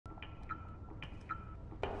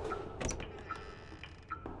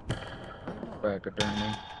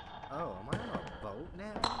taxidermy. Oh, am I on a boat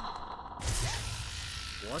now?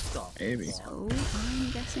 What the Maybe. fuck? So,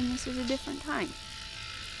 I'm guessing this is a different time.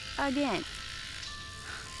 Again.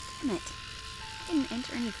 Damn it. I didn't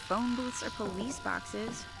enter any phone booths or police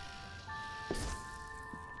boxes.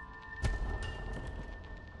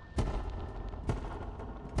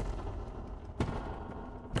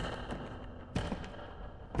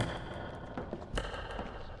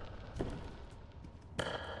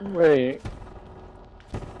 Wait.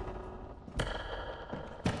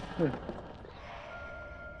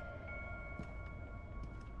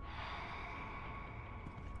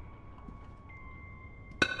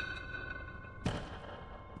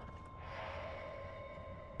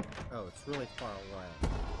 Oh, it's really far away.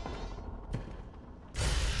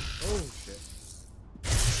 Oh shit.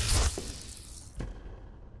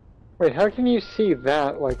 Wait, how can you see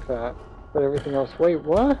that like that? But everything else. Wait,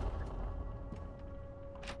 what?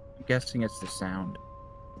 I'm guessing it's the sound.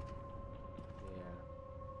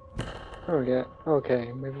 Yeah. Okay,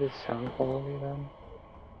 okay, maybe it's sound quality then.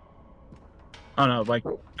 Oh no, like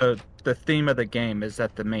the theme of the game is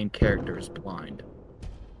that the main character is blind.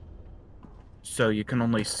 So you can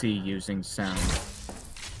only see using sound.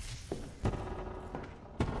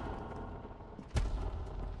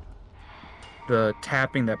 The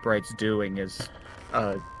tapping that Bright's doing is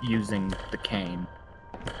using the cane.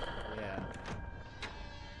 Yeah.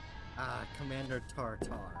 Ah, Commander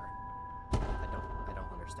Tartar. I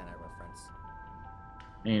don't understand that reference.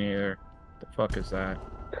 Me neither. The fuck is that?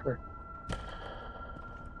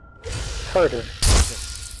 Carter.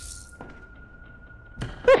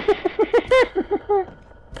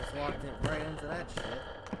 Let's walk it right into that shit.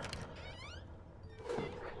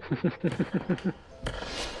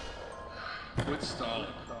 Quit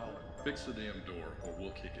stalling. Fix the damn door, or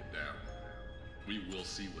we'll kick it down. We will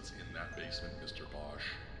see what's in that basement, Mr. Bosch.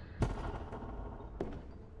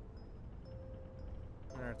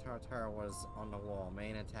 Commander Tartar was on the wall,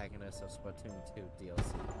 main antagonist of Splatoon 2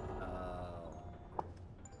 DLC.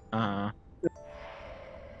 Uh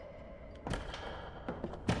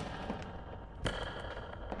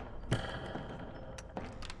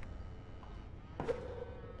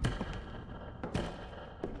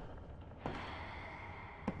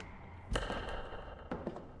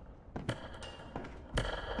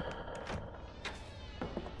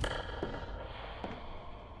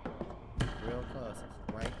Real close,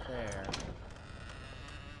 it's right there.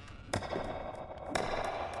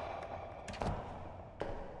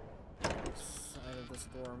 Side of this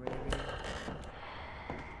door, maybe?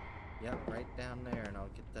 Yep, right down there, and I'll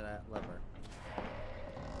get to that lever.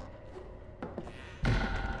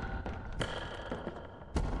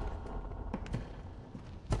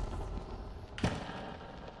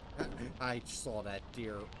 I saw that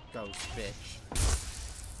dear ghost bitch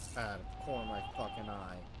out of the corner of my fucking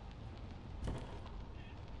eye.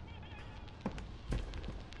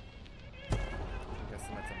 I'm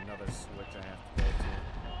guessing that's another switch I have to go to.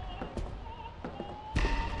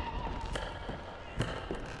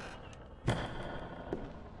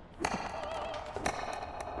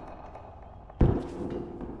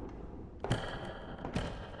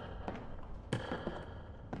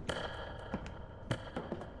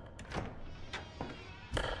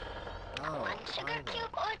 Oh, One sugar finally.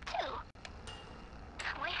 cube or two?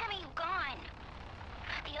 Where have you gone?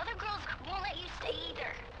 The other girls won't let you stay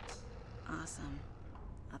either. Awesome.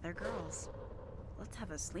 Other girls. Let's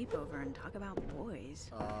have a sleepover and talk about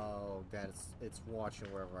boys. Oh, it's watching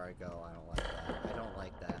wherever I go. I don't like that. I don't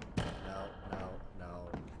like that. No, no, no.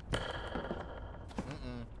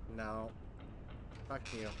 No. Fuck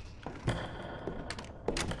you.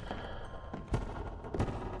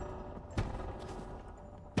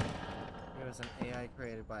 It was an AI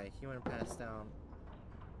created by a human, passed down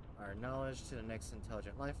our knowledge to the next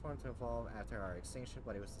intelligent life form to evolve after our extinction,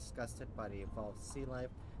 but he was disgusted by the evolved sea life,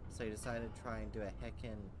 so he decided to try and do a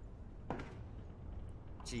heckin'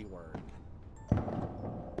 G word.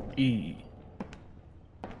 E.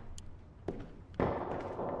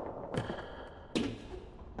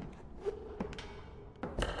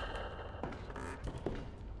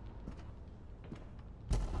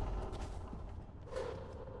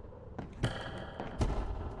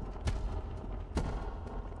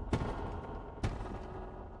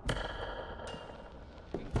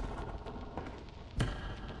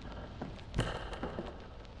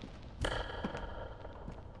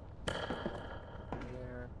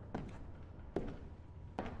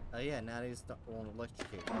 Yeah, now he's the one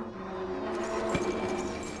electrocuted.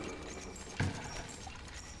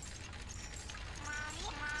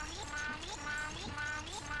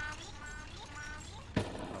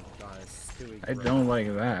 Oh god, it's Stewie. I don't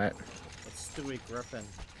like that. It's Stewie Griffin.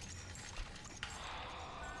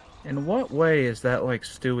 In what way is that like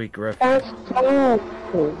Stewie Griffin? That's oh,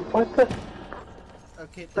 what the?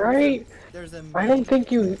 Okay, Right? there's a meme. I don't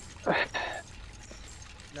think you.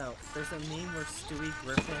 No, there's a meme where Stewie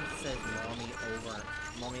Griffin says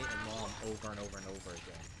mommy and mom over and over and over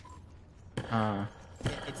again.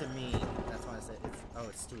 It's a meme. That's why I said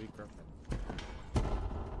it's Stewie Griffin.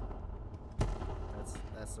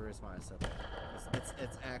 That's the reason why I said that.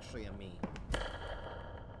 It's actually a meme.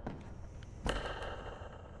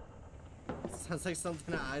 It sounds like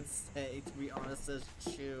something I'd say, to be honest, as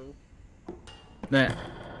Chew. Nah.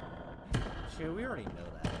 Chew, we already know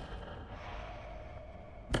that.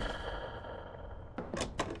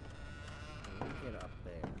 Get up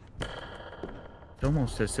there. It's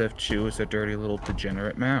almost as if Chew is a dirty little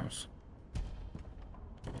degenerate mouse.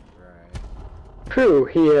 Right. True,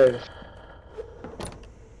 he is.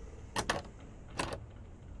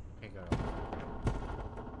 Okay, go.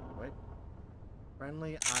 What?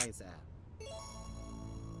 Friendly eyes at.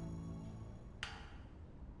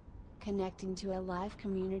 Connecting to a live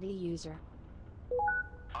community user.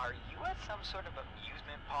 Are you at some sort of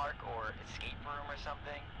amusement park or escape room or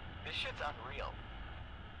something? This shit's unreal.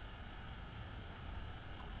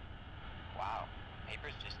 Wow,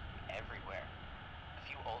 paper's just everywhere. A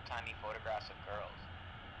few old-timey photographs of girls.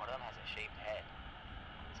 One of them has a shaved head.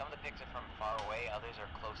 Some of the pics are from far away, others are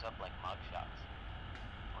close up like mugshots.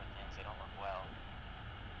 Poor things, they don't look well.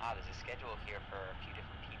 There's a schedule here for a few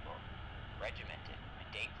different people. Regimented, a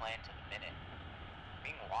date planned to the minute.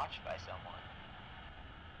 Being watched by someone.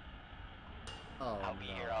 Oh, I'll be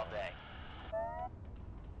here all day.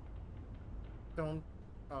 Don't.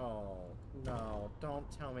 Oh, no. Don't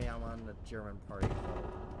tell me I'm on the German party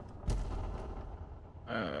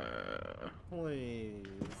boat. Please.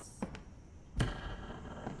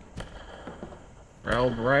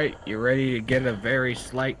 Well, right, you ready to get a very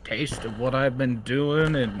slight taste of what I've been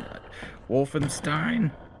doing in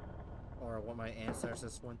Wolfenstein? Or what my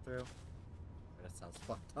ancestors went through? That sounds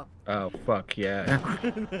fucked up. Oh, fuck yeah.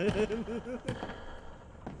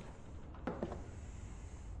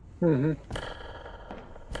 Mm-hmm.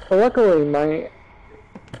 Well, luckily, my... You're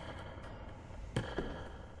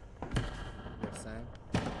saying?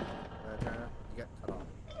 You got cut off.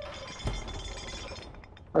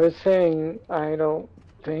 I was saying, I don't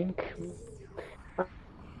think...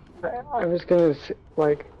 I was gonna say,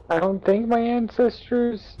 like, I don't think my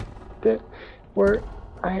ancestors were...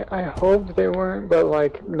 I hope they weren't, but,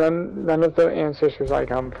 like, none of the ancestors I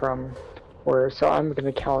come from were, so I'm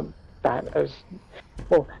gonna count that as...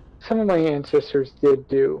 Well, some of my ancestors did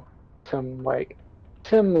do some, like,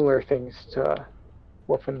 similar things to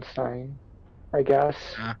Wolfenstein, I guess.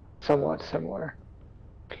 Somewhat similar.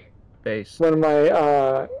 Base. One of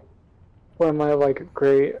my, like,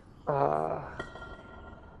 great,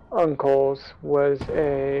 uncles was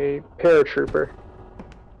a paratrooper.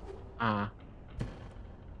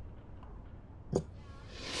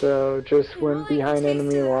 So just went behind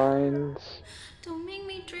enemy lines. Don't make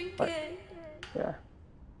me drink Like, it. yeah.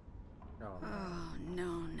 Oh,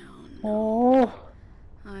 no. Oh.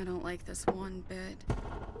 I don't like this one bit.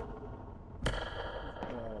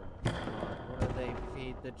 Oh, God. What do they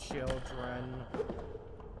feed the children?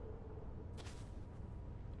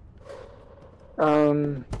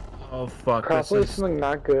 Oh, fuck, Probably something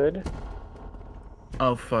not good.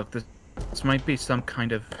 Oh, fuck, this might be some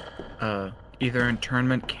kind of, either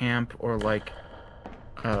internment camp or, like,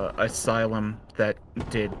 asylum that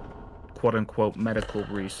did, quote-unquote, medical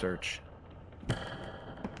research.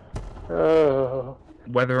 Oh.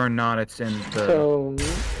 Whether or not it's in the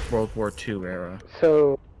World War II era.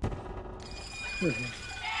 So...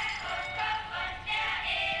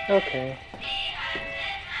 Okay.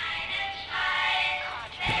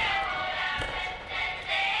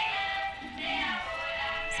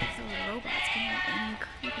 Except the robots can get any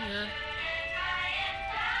creepier.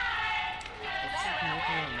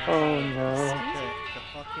 Oh no. The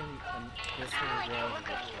fucking Disney World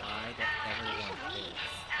reply that everyone hates.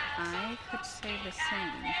 I could say the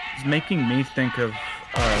same. It's making me think of,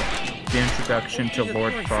 the introduction to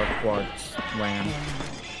Lord Farquaad's land.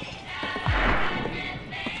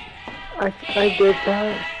 I did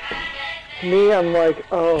that. Me, I'm like,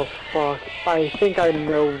 oh fuck. I think I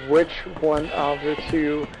know which one of the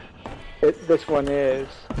two this one is.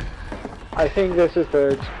 I think this is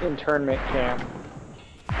the internment camp.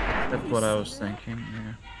 That's what I was thinking,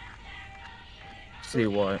 yeah. See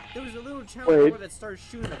what? There was a little child that started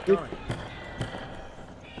shooting a gun.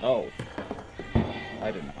 Oh.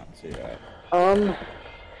 I did not see that.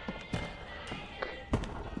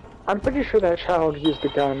 I'm pretty sure that child used the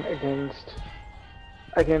gun against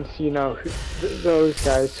against, you know, those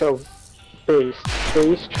guys. So base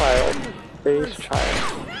child.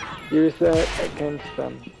 Use that against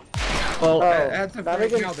them. Well, Oh, as of not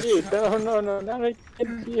right now, against you. No, not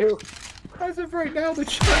against you. as of right now, the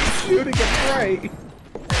child's shooting at Ray.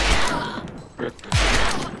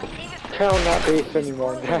 Child not base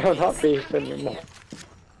anymore. Child not base anymore.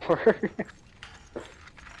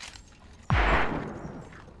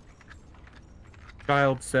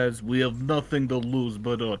 Child says, "We have nothing to lose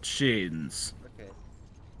but our chins." Okay.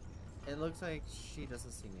 It looks like she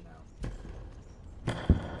doesn't see me now.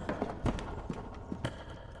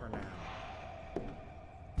 For now.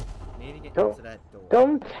 Need to get into that door.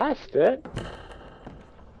 Don't test it.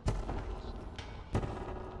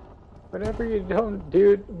 Whatever you don't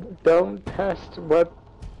do, don't test what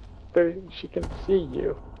she can see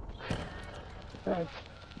you. That's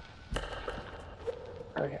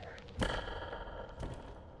okay.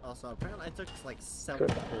 Also, apparently I took like 7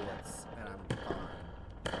 bullets and I'm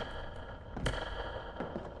fine.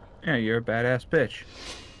 Yeah, you're a badass bitch.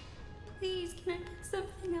 Please, can I get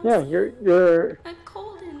something else? Yeah, you're I'm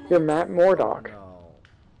cold in you're this. Matt Murdock. No.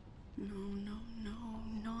 No,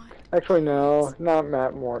 not. Actually, no, not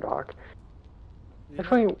Matt Murdock. You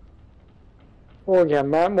Actually, well, yeah,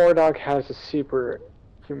 Matt Murdock has a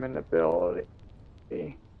superhuman ability.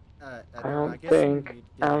 I don't think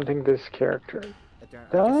this character I guess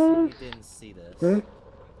does. you didn't see this. Hmm?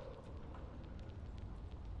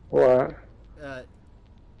 What?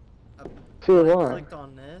 See When I what? clicked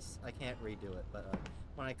on this, I can't redo it, but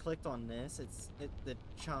when I clicked on this, the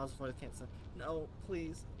child's voice can't say, "No,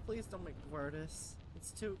 please don't make me wear this.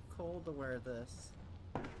 It's too cold to wear this."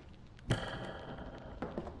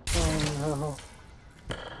 Oh no.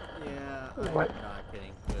 Yeah, I'm What? not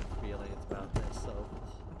getting good feelings about this, so...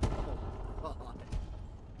 Oh, God.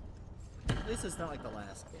 At least it's not like the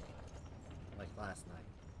last game. Like last night.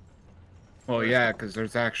 Well, yeah, because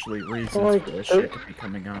there's actually reasons Like, for this shit to be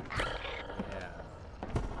coming up. Yeah.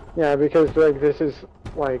 Yeah, because like this is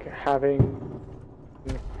like having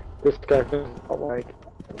discussions about like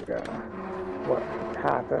what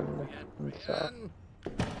happened and stuff.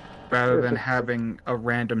 Rather than having a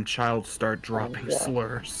random child start dropping Yeah.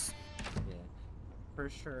 slurs. Yeah. For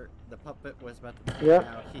sure, the puppet was about to take Yep.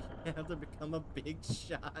 out. He had to become a big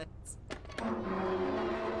shot.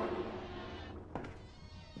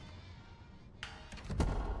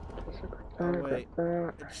 Oh wait,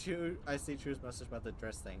 I see True's message about the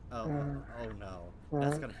dress thing. Oh no,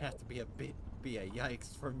 that's gonna have to be a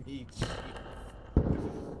yikes for me.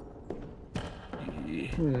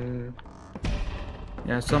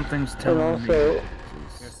 Yeah, something's telling me. You're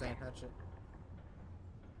saying Hatchet?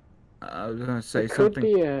 I was gonna say it could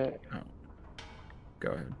something. be a... Oh.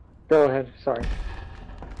 Go ahead. Go ahead. Sorry.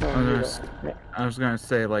 I was gonna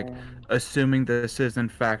say, like, assuming this is in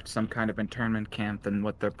fact some kind of internment camp, then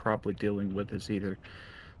what they're probably dealing with is either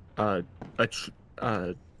a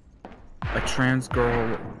trans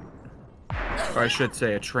girl, or I should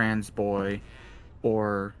say a trans boy,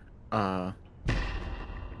 or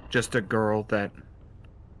just a girl that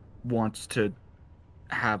wants to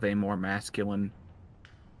have a more masculine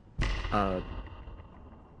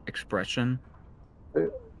expression.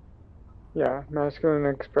 Yeah, masculine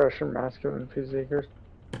expression, masculine physique or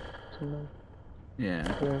something. Yeah.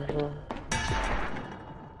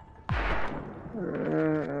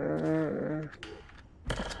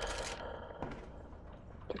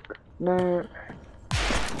 No.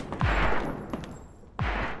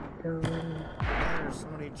 There's so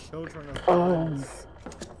many children of guns.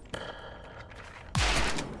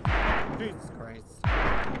 Jesus Christ.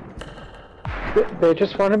 They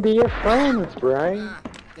just want to be your friends, right? Ah,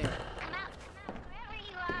 damn.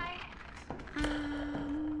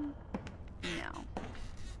 No.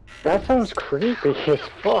 That sounds creepy as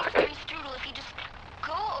fuck. Strudel, if you just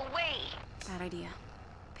go away. Bad idea.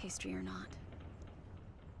 Pastry or not.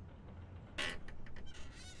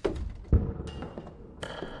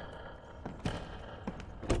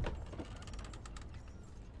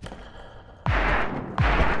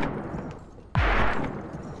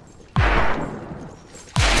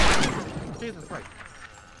 Jesus Christ.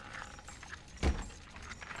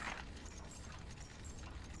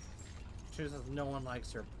 Jesus, no one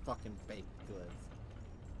likes your fucking baked goods.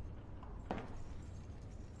 And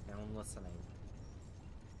I'm listening.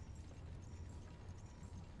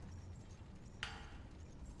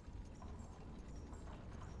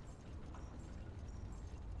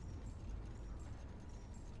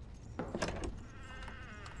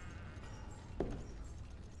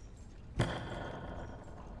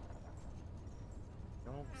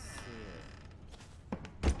 Don't see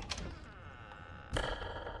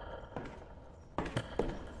it.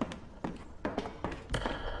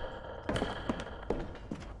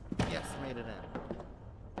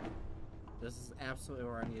 absolutely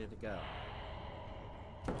where I needed to go.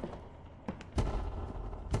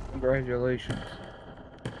 Congratulations.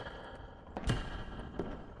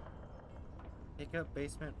 Pick up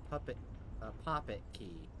basement poppet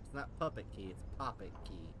key. It's not puppet key, it's poppet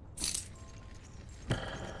key.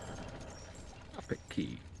 Puppet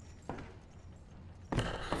key. So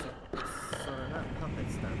they're not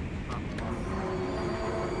puppets, they're poppets.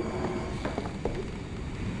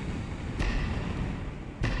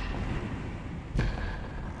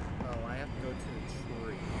 Oh, I have to go to the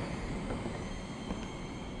tree.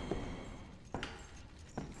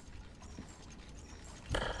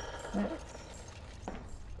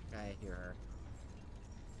 I hear her.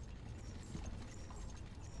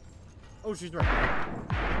 Oh, she's right.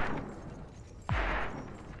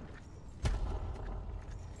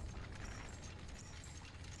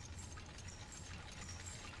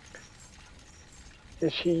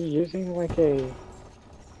 Is she using like a,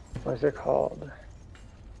 what's it called?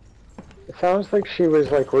 It sounds like she was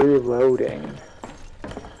like reloading,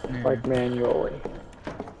 like manually.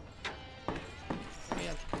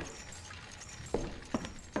 Man.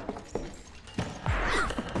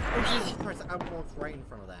 Oh, Jesus Christ, I walked right in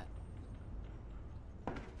front of that.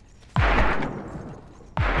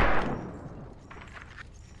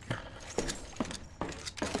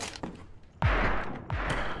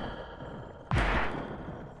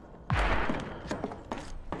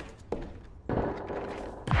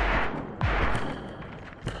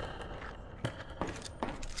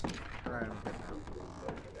 Right, I'm good now.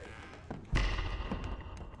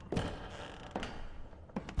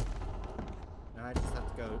 Now I just have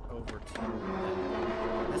to go over to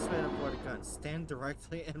this way to avoid a gun. Stand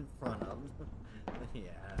directly in front of.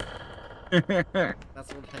 Yeah.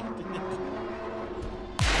 That's what I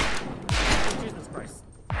did. Jesus Christ.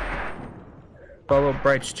 Follow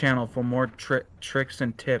Bright's channel for more tricks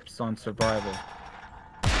and tips on survival.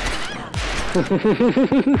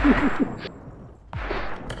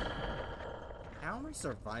 How am I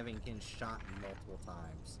surviving getting shot multiple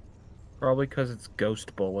times? Probably because it's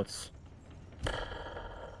ghost bullets.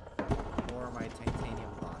 Or my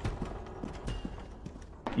titanium body?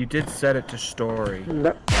 You did set it to story.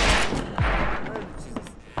 No. Oh, Jesus.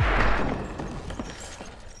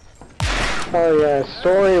 Oh yeah,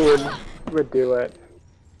 story would do it.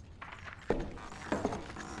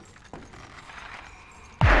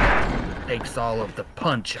 Takes all of the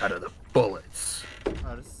punch out of the bullets.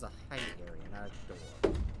 Oh, this is a height area, not a door.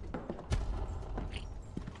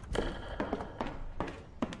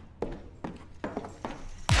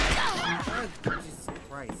 Oh, Jesus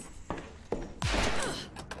Christ.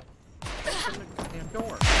 Open the goddamn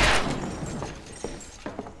door.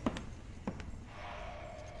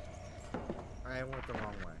 I went the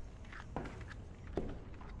wrong way.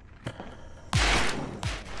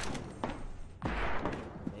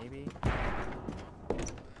 Maybe? I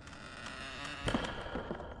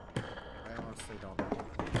honestly don't know.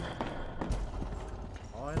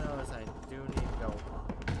 All I know is I do need to go up.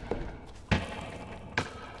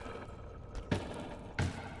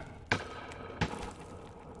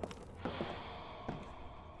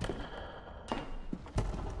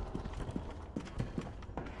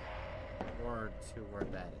 Or to where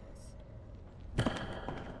that is.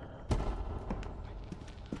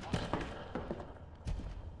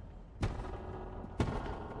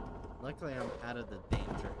 Luckily, I'm out of the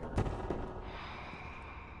danger area.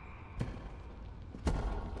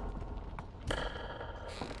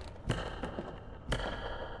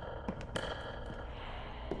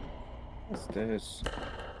 What's this?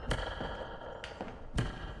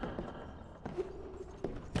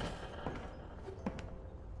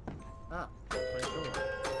 Ah, pretty cool.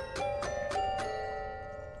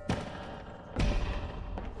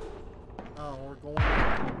 Oh, we're going to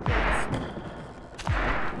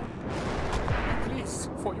Please,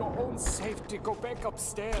 for your own safety, go back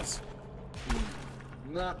upstairs.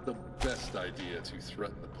 Not the best idea to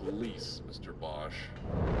threaten the police, Mr. Bosch.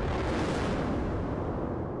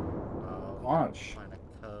 Oh, Launch. find a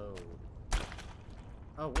code.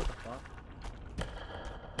 Oh, what the fuck?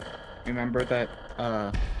 Remember that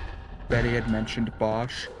Betty had mentioned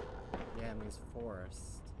Bosch? Yeah, it means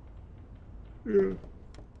forest. Yeah.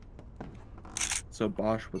 So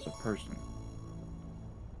Bosch was a person.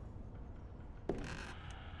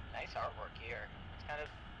 Nice artwork here. It's kind of,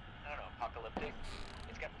 I don't know, apocalyptic.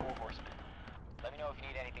 It's got 4 horsemen. Let me know if you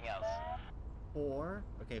need anything else. 4?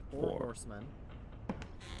 Okay, 4 4. horsemen.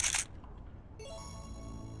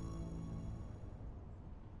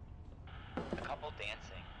 A couple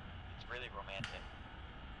dancing. It's really romantic.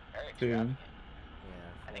 Very Dude. extravagant.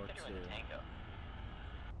 Yeah, I think 4 they're doing too. the tango.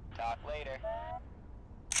 Talk later.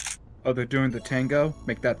 Oh, they're doing the tango?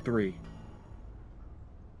 Make that 3. You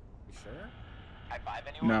sure? High five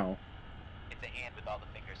anyone? No. It's a hand with all the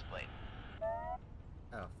fingers splayed.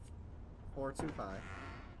 Oh. 425.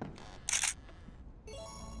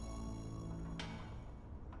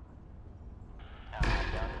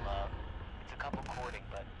 Young love. It's a couple courting,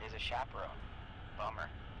 but there's a chaperone. Bummer.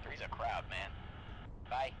 3's a crowd, man.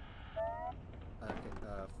 Bye. Okay,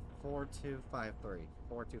 4253.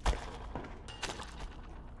 4253.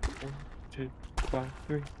 4, 2, 5,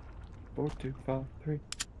 3. 4, 2, 5, 3.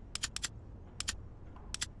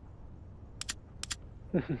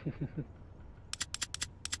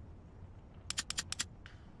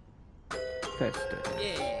 Festive.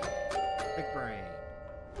 Yeah! Big brain.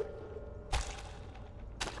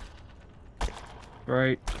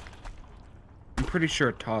 Right. I'm pretty sure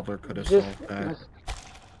a toddler could have Just solved that.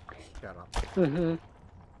 Shut up. Mm-hmm.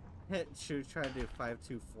 Should try to do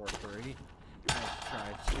 5243. I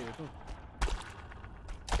tried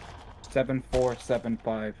to. 7, 4, 7,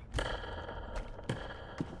 5.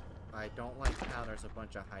 I don't like how there's a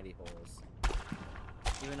bunch of hidey holes.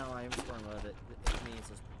 Even though I am scoring with it, it means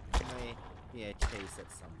there may be a chase at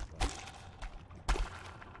some point.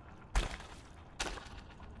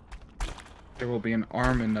 There will be an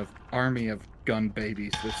army of gun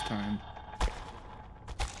babies this time.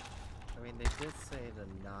 I mean, they did say to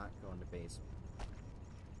not go in the basement.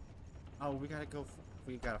 Oh, we gotta go.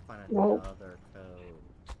 We gotta find another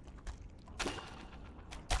code.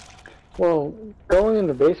 Well, going in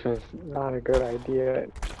the basement is not a good idea,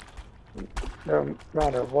 no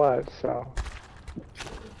matter what, so.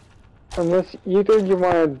 Unless either you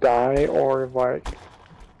want to die or, like,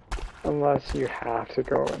 unless you have to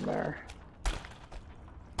go in there.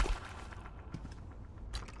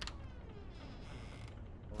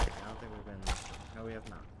 Well, I don't think we've been. No, we have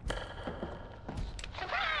not.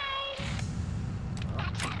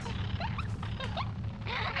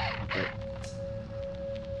 I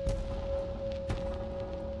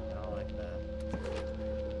don't like that.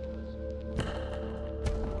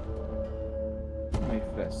 My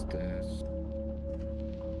Festus.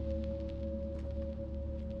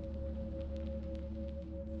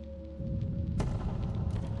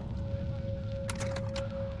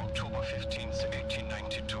 October 15th,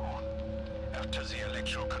 1892. After the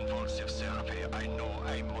electroconvulsive therapy, I know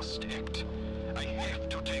I must act. I have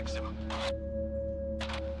to take them.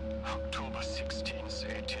 October 16th,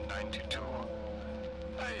 1892.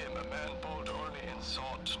 I am a man bold only in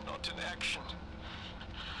thought, not in action.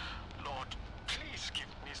 Lord, please give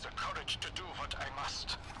me the courage to do what I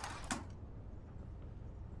must.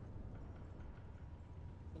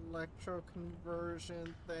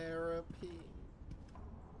 Electroconversion therapy.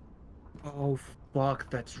 Oh fuck,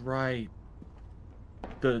 that's right.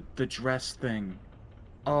 The dress thing.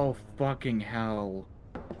 Oh fucking hell.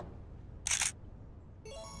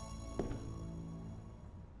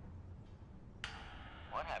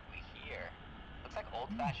 What have we here? Looks like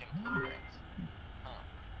old-fashioned blueprints. Huh.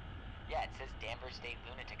 Yeah, it says Danvers State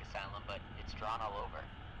Lunatic Asylum, but it's drawn all over.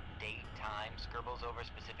 Date, time, scribbles over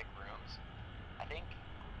specific rooms. I think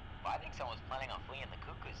someone's planning on fleeing the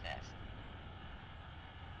cuckoo's nest.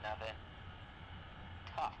 Nothing.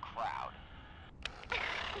 Tough crowd.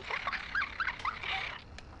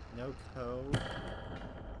 No code.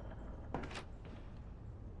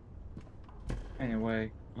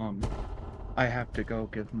 Anyway, I have to go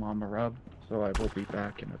give Mom a rub, so I will be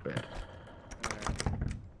back in a bit.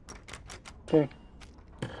 Okay.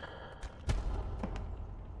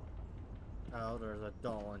 Oh, there's a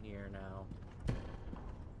doll in here now.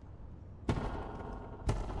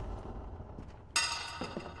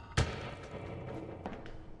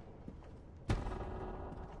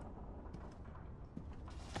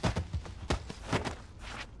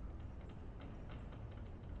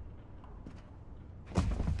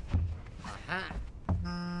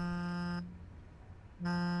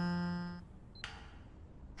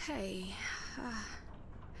 Hey.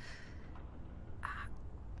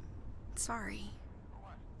 Sorry.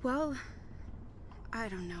 Well, I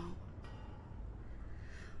don't know.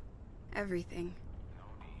 Everything. No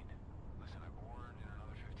need. Listen, I board in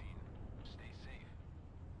another 15. Stay safe.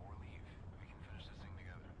 Or leave. We can finish this thing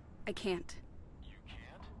together. I can't. You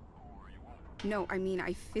can't? Or you won't? No, I mean,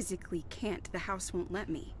 I physically can't. The house won't let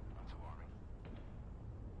me. Not to worry.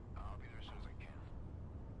 I'll be there as soon as I can.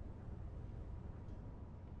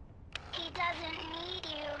 He doesn't need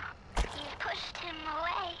you. You've pushed him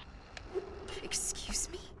away. Excuse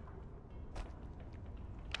me?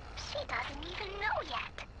 She doesn't even know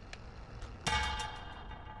yet.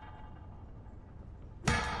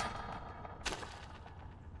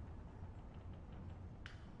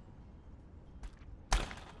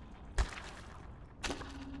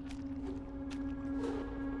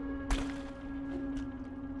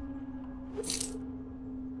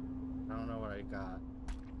 I got.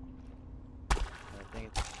 I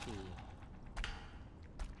think it's a key.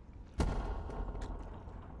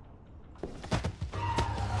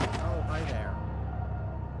 Oh, hi there.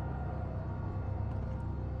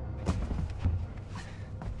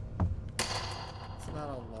 It's not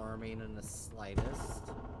alarming in the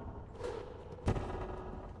slightest.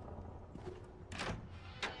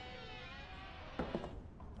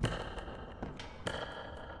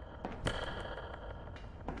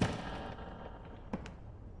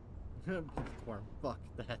 Popcorn, fuck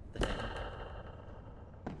that thing.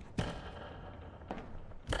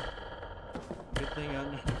 Good thing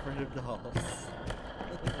I'm not afraid of dolls.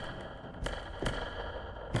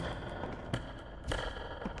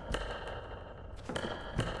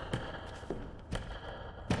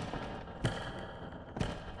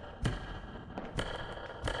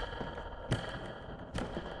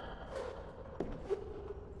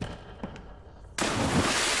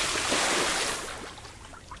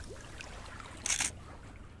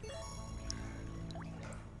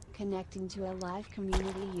 Connecting to a live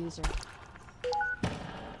community user.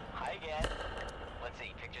 Hi again. Let's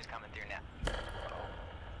see, pictures coming through now. Oh,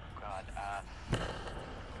 God,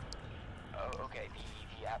 oh, okay,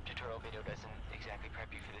 the app tutorial video doesn't exactly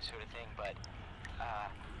prep you for this sort of thing, but,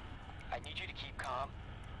 I need you to keep calm.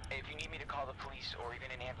 If you need me to call the police or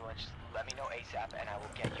even an ambulance, let me know ASAP and I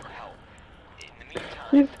will get you help. In the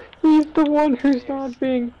meantime... He's the one who's not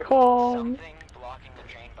being calm. Something blocking the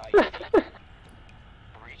drain by your feet.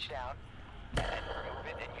 Reach down and remove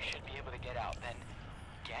it and you should be able to get out. Then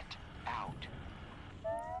get out.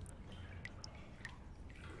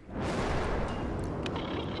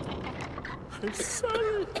 I'm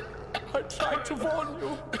sorry. I tried to warn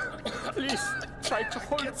you. Please, try to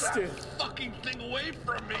hold still. Fucking thing away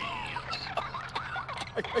from me!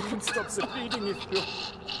 I can stop the bleeding if you...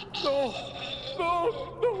 No! No!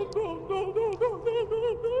 No! No! No! No! No! No!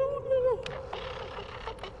 No!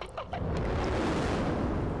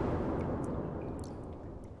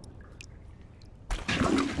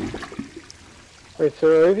 Wait, so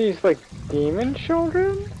are these like demon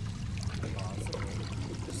children? Possible.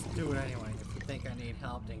 Just do it anyway. If you think I need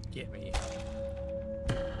help, then get me.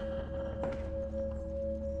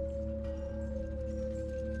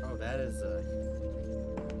 Oh, that is a...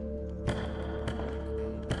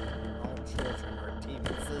 All children are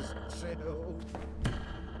demons, is true.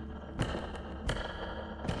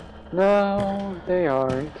 No, they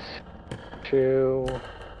aren't. True. No,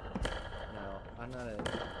 I'm not a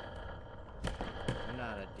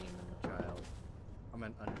demon child. I'm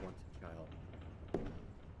an unwanted child.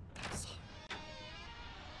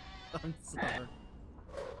 I'm sorry.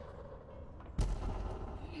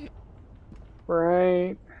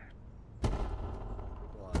 Right.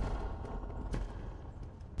 What?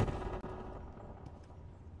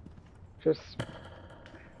 Just...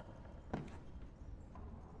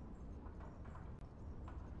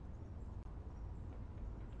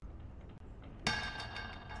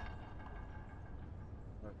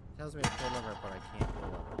 It tells me to pull over, but I can't pull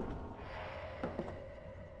over.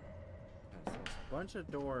 Okay, so there's a bunch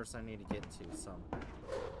of doors I need to get to somewhere.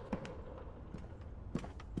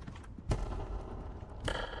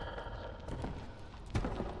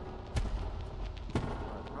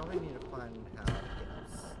 I probably need to find how to get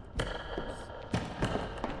upstairs.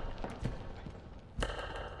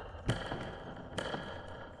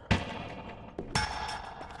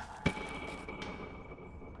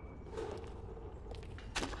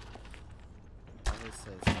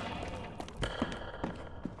 Obviously, it's not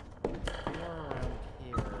somewhere around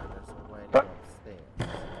here, there's a way to go upstairs.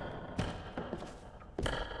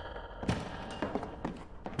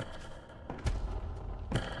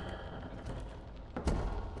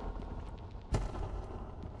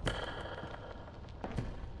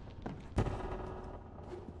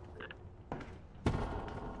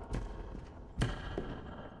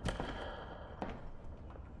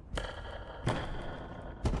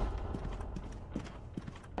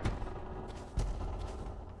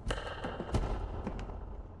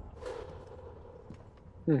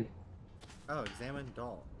 Oh, examine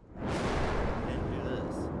doll. Didn't do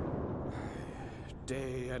this.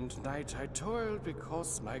 Day and night I toil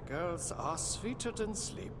because my girls are sweeter than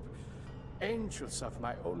sleep. Angels of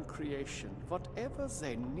my own creation, whatever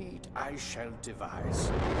they need, I shall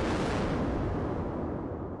devise.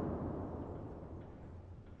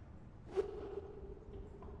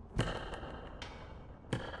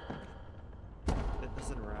 That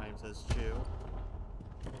doesn't rhyme, says Chew.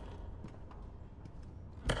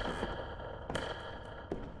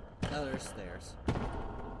 Oh, there's stairs.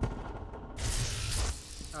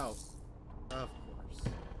 Oh, of course.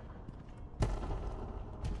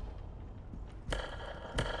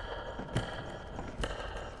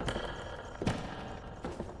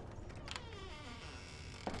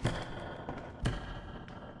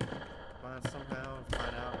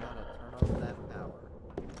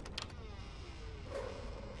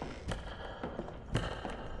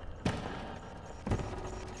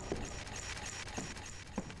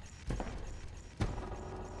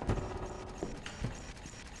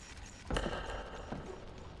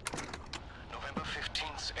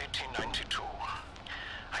 1892.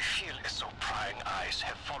 I feel as though prying eyes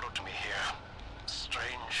have followed me here.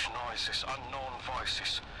 Strange noises, unknown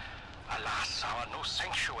voices. Alas, our new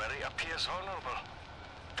sanctuary appears vulnerable.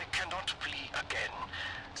 They cannot flee again.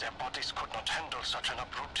 Their bodies could not handle such an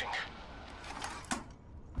uprooting.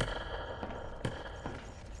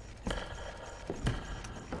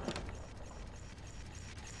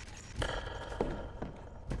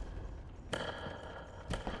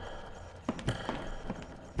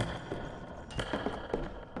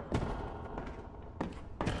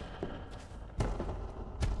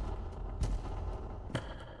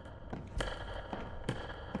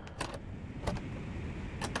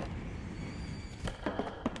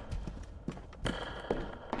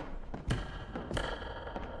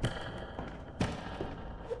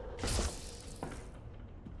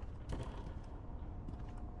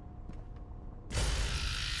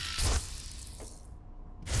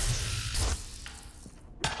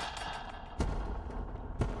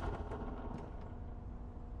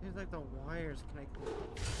 Seems like the wires connect to the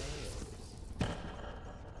sails.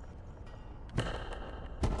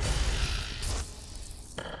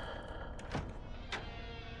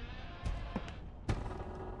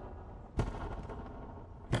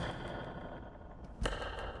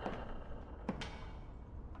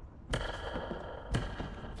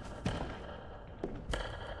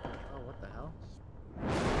 Oh, what the hell?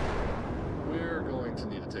 We're going to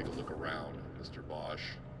need to take a look around, Mr.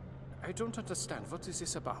 Bosch. I don't understand. What is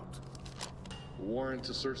this about? Warrant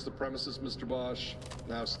to search the premises, Mr. Bosch.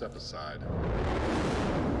 Now step aside.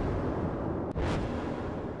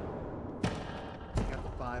 Got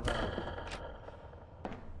the 5-0.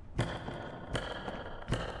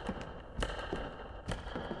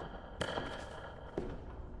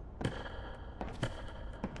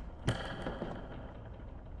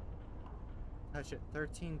 Hatchet,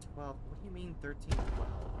 1312. What do you mean 1312?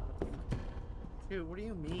 What the fuck? Dude, what do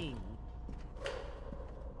you mean?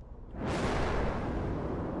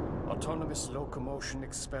 Autonomous locomotion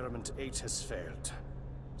experiment 8 has failed.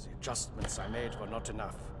 The adjustments I made were not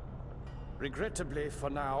enough. Regrettably, for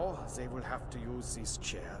now, they will have to use these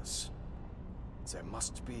chairs. There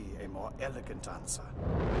must be a more elegant answer.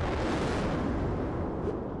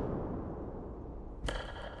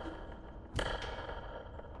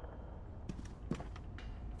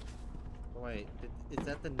 Wait, is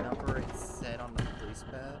that the number it said on the police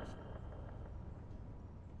badge?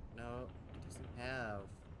 No, it doesn't have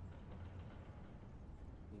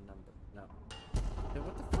the number. No. Then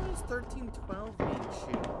what the fuck does 1312 mean,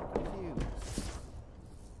 shoot? I'm confused.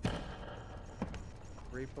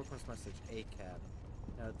 Read bookmark's message, A.K.A.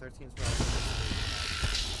 No, 1312.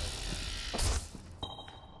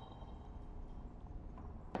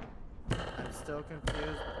 I'm still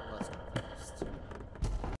confused, but less confused.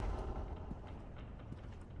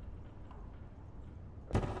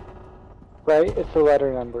 Right? It's the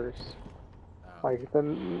letter numbers. Oh. Like the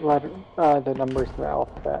numbers in the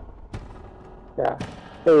alphabet. Yeah.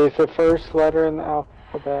 A is the first letter in the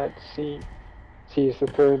alphabet, C is the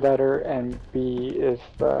third letter, and B is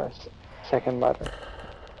the second letter.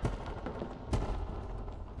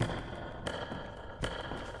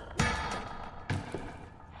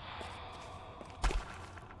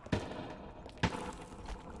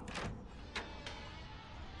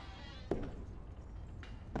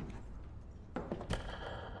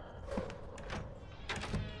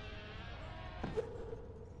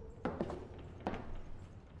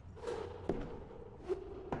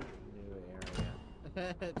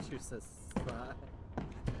 Choose a side.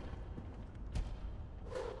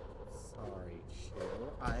 Sorry, Chu.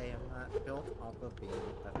 I am not built off of being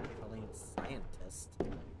a brilliant scientist.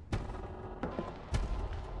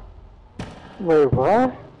 Wait, what?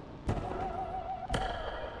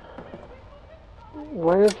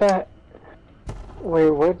 What is that? Wait,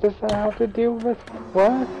 what does that have to do with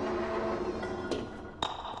what?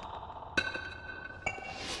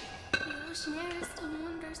 The ocean air is doing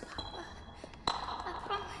wonders, Papa. I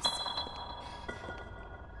promise.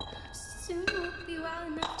 Soon we'll be well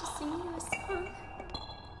enough to sing you a song.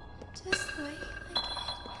 Just the way you like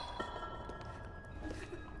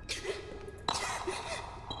it.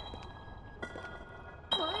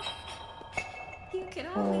 What? You can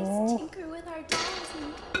always tinker with our dolls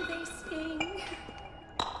until they sing.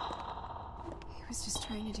 He was just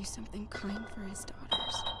trying to do something kind for his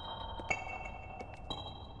daughters.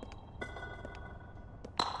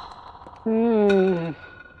 And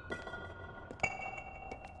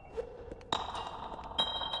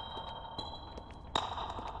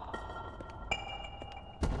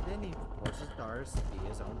then he forces daughters to be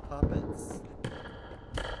his own puppets.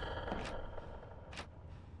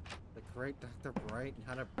 The Bright, Dr. Bright,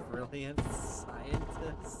 not a brilliant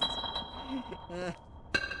scientist.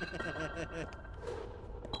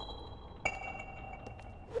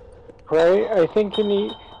 Right? I think you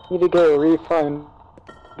need to get a refund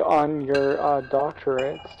on your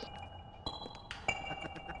doctorates.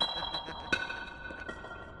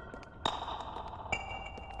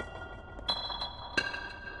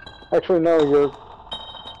 Actually, no,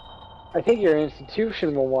 I think your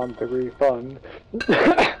institution will want the refund.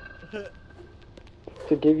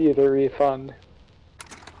 To give you the refund.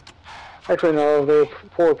 Actually, no, they're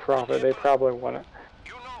for profit. They probably want it.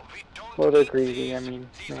 You know we don't Well, they're eat greedy, I these. mean,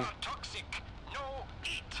 These yeah. are toxic. No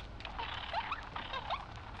eat.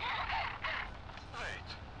 Wait.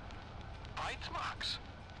 Bite marks?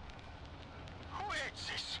 Who ate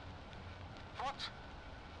this? What?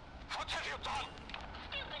 What have you done?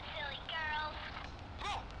 Stupid silly girls.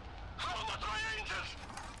 No! How are my angels?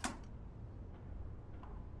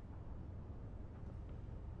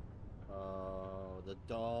 Oh, the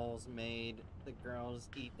dolls made the girls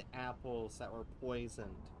eat the apples that were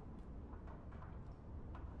poisoned.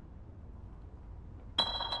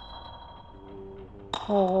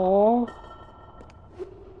 Aww.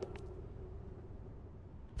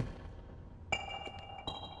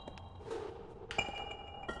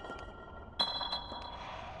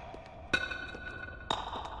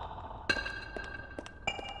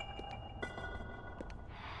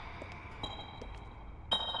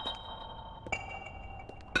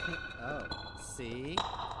 Oh, see?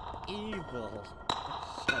 Evil.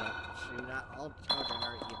 Shut up, Shu. Not all children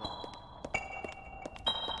are evil.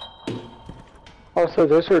 Also,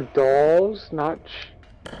 those are dolls, not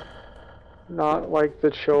like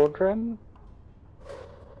the children.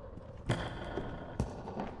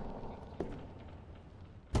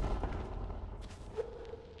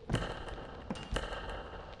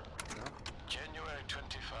 January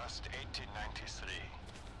 21st, 1893.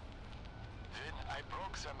 When I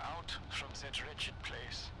broke them out from that wretched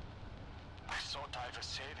place, I thought I was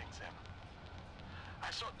saving them.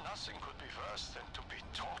 I thought nothing could be worse than to be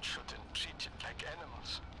tortured and treated like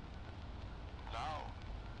animals. Now,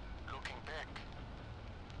 looking back,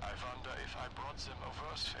 I wonder if I brought them a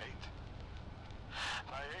worse fate.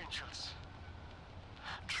 My angels.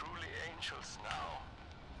 Truly angels now.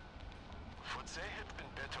 Would they have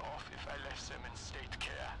been better off if I left them in state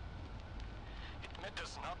care? It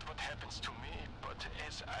matters not what happens to me, but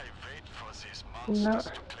as I wait for these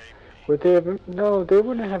monsters to claim me, Would they have? No, they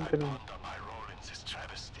wouldn't have I been. ponder my role in this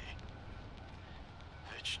travesty.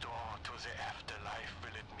 Which door to the afterlife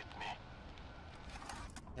will admit me?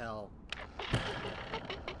 Hell.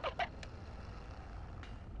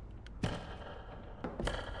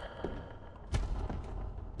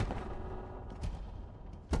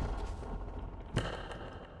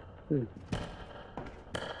 Hmm.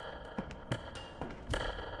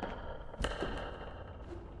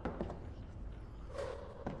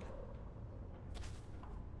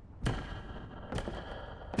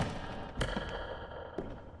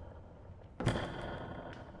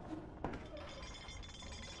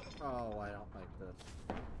 Oh, I don't like this.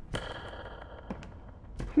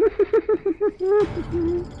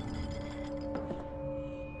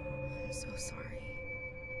 I'm so sorry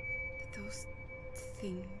that those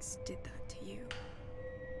things did that to you.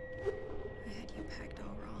 I had you packed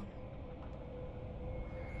all wrong.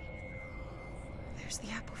 There's the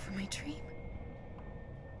apple for my dream.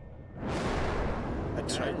 I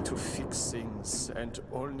tried to fix things and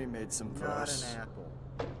only made them Not worse. an apple.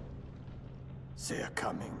 They are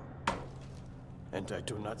coming. And I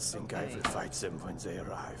do not think I Okay. will fight them when they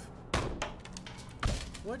arrive.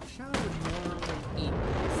 What child would normally eat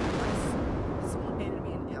this? If someone handed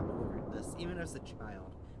me an apple over this, even as a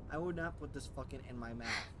child, I would not put this fucking in my mouth.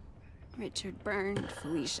 Richard burned,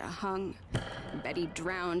 Felicia hung, Betty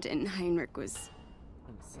drowned, and Heinrich was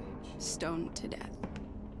Sage. stoned to death.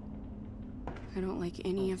 I don't like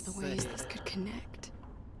any of the ways this could connect.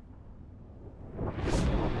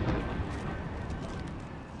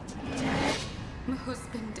 My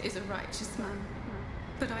husband is a righteous man,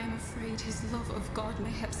 but I am afraid his love of God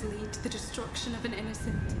may have led to the destruction of an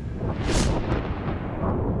innocent.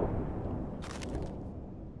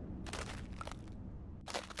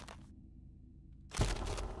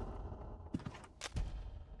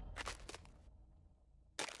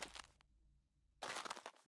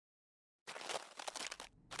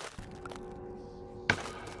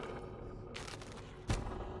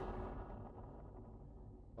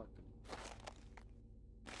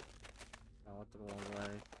 I went the wrong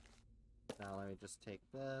way. Now let me just take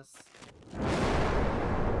this.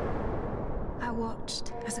 I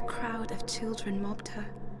watched as a crowd of children mobbed her.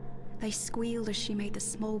 They squealed as she made the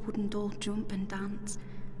small wooden doll jump and dance,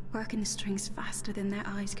 working the strings faster than their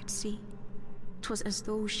eyes could see. 'Twas as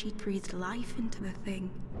though she'd breathed life into the thing.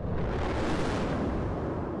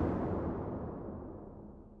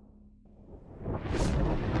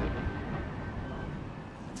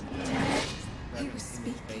 He was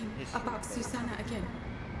speaking about Susanna again,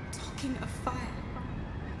 talking of fire.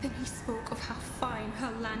 Then he spoke of how fine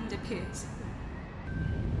her land appears.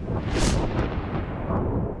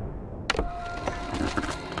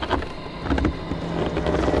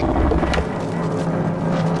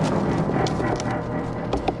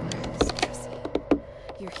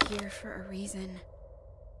 You're here for a reason.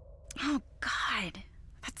 Oh, God,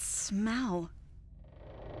 that smell.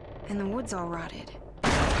 And the wood's all rotted.